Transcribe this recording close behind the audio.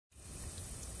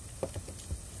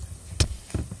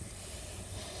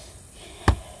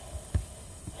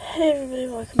Hey everybody,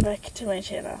 welcome back to my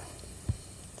channel.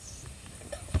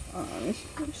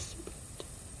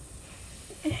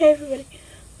 Hey everybody,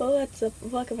 well what's up?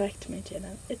 Welcome back to my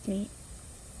channel. It's me,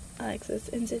 Alexis,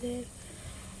 and today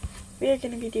we are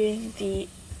going to be doing the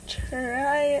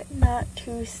try not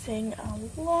to sing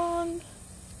along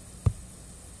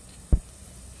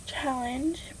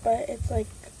challenge, but it's like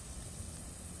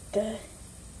the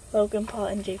Logan Paul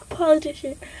and Jake Paul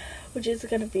edition, which is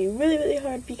going to be really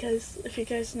hard because if you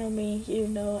guys know me, you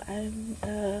know I'm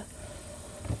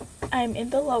in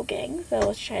the low gang, so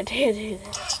let's try to do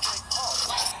this.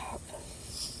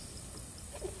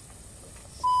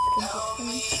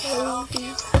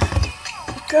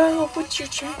 Girl, what you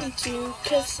trying to do?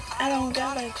 Cause I don't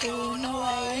got a clue, no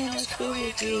I ain't a school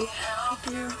with you.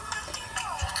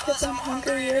 Cause I'm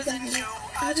hungrier than you.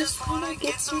 I just wanna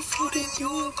get some food and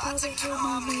do it, probably hear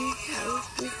mommy.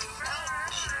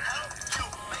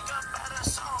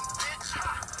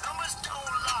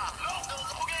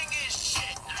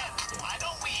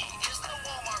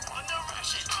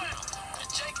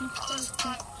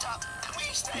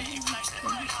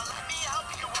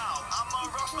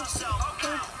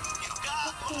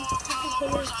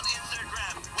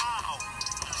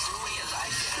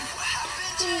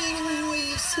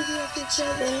 See like each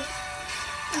other.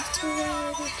 After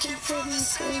all, we can feel me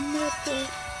for nothing.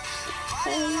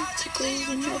 Practically,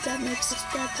 you know that makes us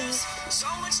better. So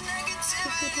much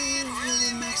negativity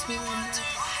really makes me wonder.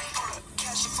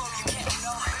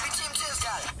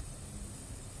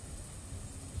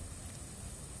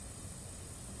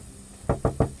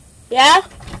 Yeah?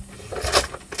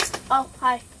 Oh,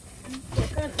 hi.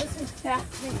 Good, listen. Yeah.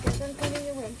 Hey, get them cleaning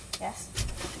your room. Yes.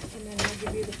 And then I'll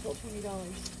give you the full $20.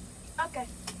 Okay.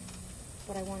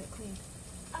 But I want it clean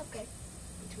Okay.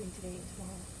 between today and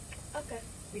tomorrow. Okay.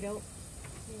 If we don't,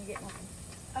 you get nothing.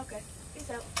 Okay. Peace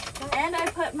out. And I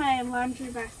put my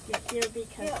laundry basket here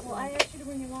because... Yeah, well, I asked you to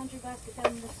bring your laundry basket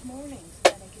down this morning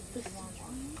so that I could do the laundry.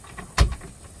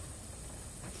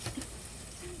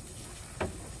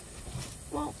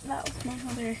 Well, that was my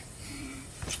mother.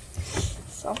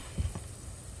 So...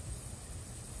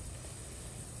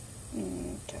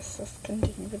 guess let's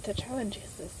continue with the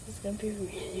challenges. This is going to be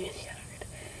really hard.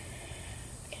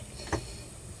 Okay.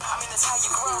 I mean, that's how you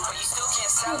grow, but you still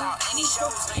can't sell out any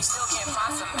shows, but you still can't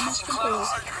find some matching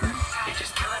clothes. You're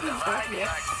just killing the vibe,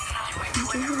 yeah. I'm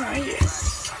doing right.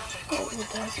 Oh,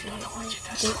 that's right. I don't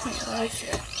like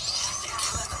it.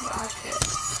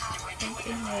 I'm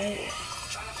doing right.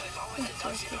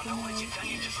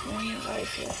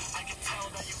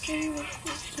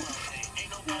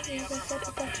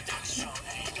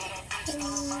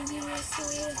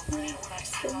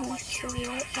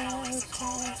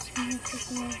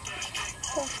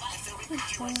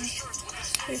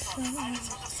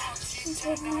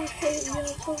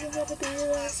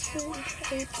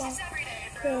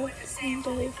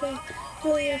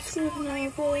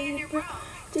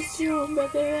 This is your own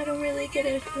brother, I don't really get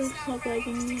it, cause I'm not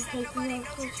begging you, because I'm not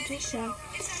supposed to do so.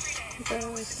 But I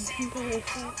can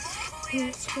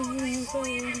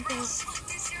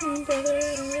brother,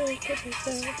 I don't really get it,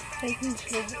 so I can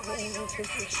tell what I want to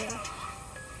do so.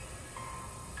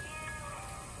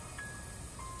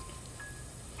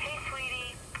 Hey,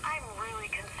 sweetie, I'm really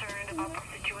concerned about the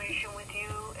situation with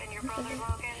you and your brother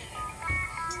Logan.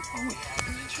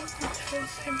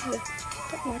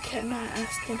 I cannot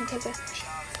ask him because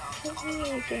I'm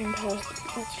really getting past.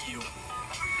 What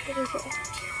is it?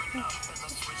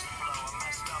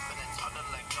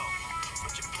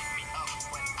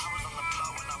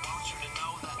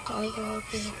 I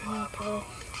love you, my bro.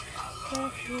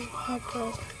 Love you, my bro.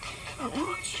 And I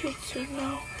want you to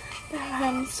know that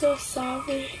I'm so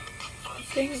sorry for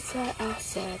things that I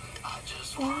said. I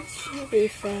want to be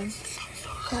friends.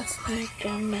 Let's make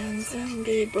amends and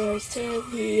be boys till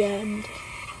the end.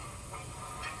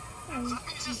 I'm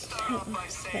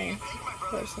saying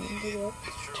person to do it.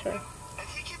 Sure.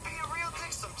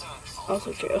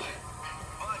 Also true.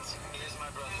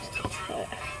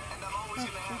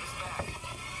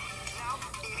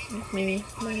 Maybe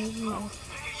no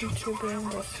YouTuber and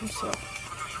loves himself.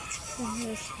 And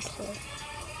loves himself.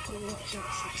 He loves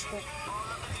himself.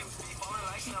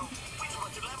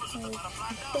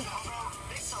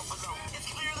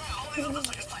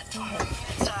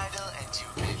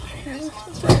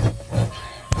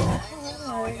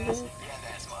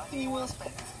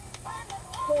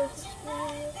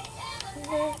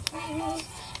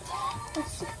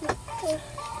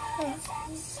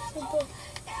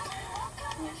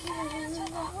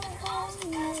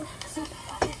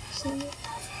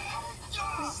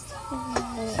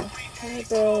 Hey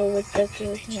bro, with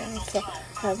pictures now, so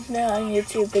I've been on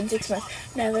YouTube in 6 months,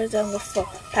 never done before.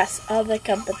 Past all the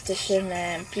competition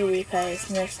and PewDiePie is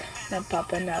next. And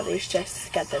popping all these checks,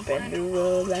 got the brand new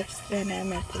Rolex, and I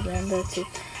meant to remember to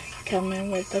come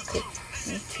in with the crew.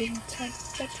 18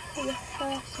 times, but for the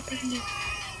house up in the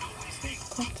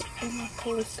Compton, and my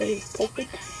color stay open.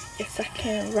 Yes, I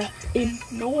can rap in.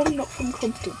 No, I'm not from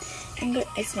Compton. England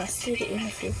is my city, and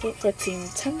if you vote for Team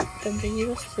 10, then the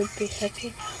US would be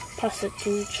happy. Pass it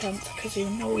to chance, cause you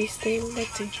know we stay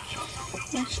litty.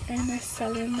 Much and I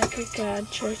selling like a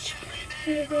god church.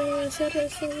 Heroes that are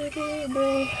so little,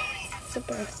 bro. It's a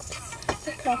birth.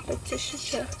 The competition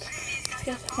show.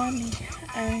 Got money,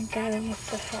 I got him with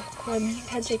the help. Let me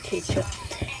educate you.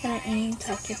 And I ain't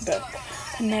talking broke.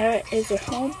 Panera is your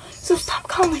home, so stop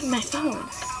calling my phone.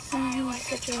 I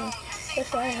like a drone.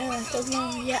 If I had a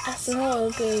loan, yeah, I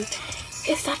smell good.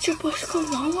 Is that your Bush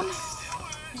cologne?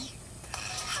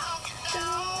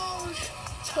 Down,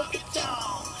 take it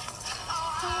down.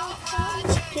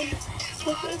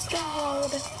 Take it down.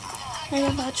 I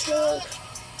am my truck.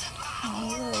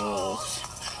 Oh,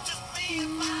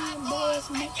 boys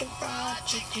make a fried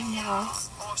chicken, y'all.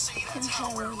 And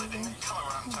how are we doing?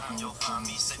 You'll find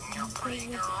me sitting here, pretty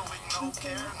girl, with no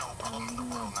care, no problem in the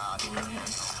world, not even him. I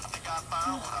think I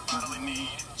found what I finally need.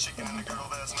 Chicken and a girl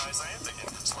that's nice and thinking.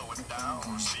 Slow it down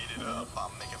or speed it up.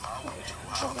 I'm making my way to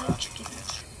how about you get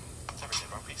it? It's everything,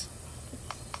 bro. Peace.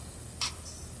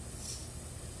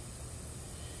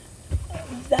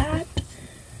 That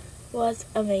was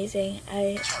amazing.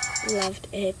 I loved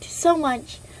it so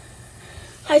much.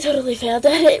 I totally failed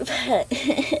at it, but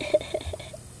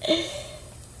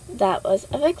that was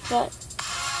epic, but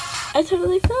I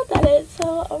totally failed at it,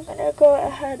 so I'm gonna go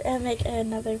ahead and make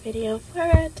another video for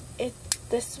it.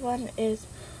 This one is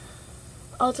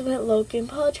Ultimate Logan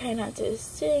Paul Try Not to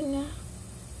Sing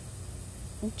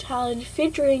challenge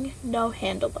featuring No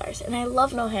Handlebars, and I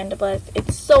love No Handlebars.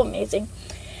 It's so amazing.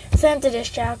 Santa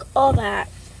Dish Track, all that.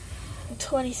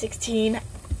 2016.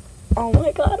 Oh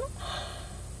my god.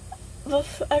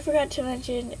 I forgot to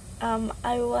mention,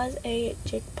 I was a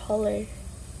Jake Pauler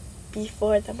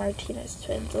before the Martinez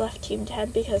twins left Team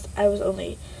 10 because I was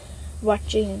only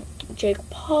watching Jake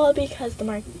Paul because the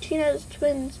Martinez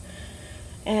twins,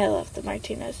 and I love the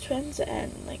Martinez twins,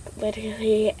 and like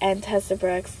literally, and Tessa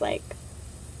Brooks, like,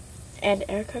 and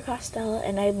Erica Costello,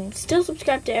 and I'm still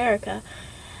subscribed to Erica,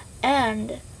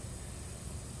 and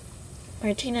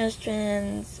Martinez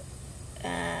twins,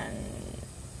 and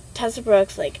Tessa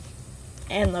Brooks, like,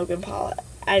 and Logan Paul,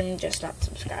 I'm just not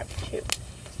subscribed to.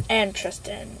 And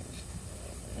Tristan,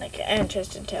 and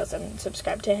Tristan Tales, I'm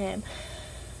subscribed to him.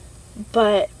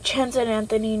 But Chance and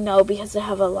Anthony, no, because they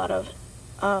have a lot of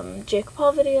Jake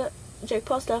Paul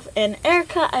stuff. And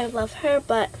Erica, I love her,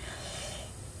 but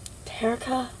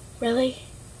Terrica, really?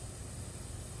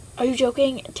 Are you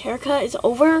joking? Terrica is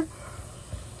over?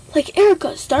 Like,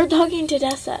 Erica, start talking to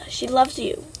Tessa. She loves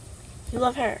you. You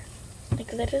love her.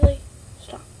 Like, literally,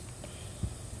 stop.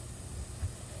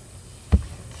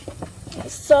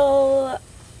 So,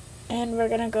 and we're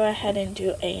gonna go ahead and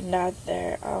do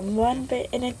another one, but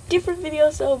in a different video,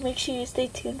 so make sure you stay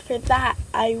tuned for that.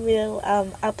 I will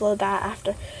upload that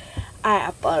after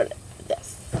I upload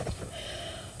this.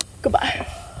 Goodbye.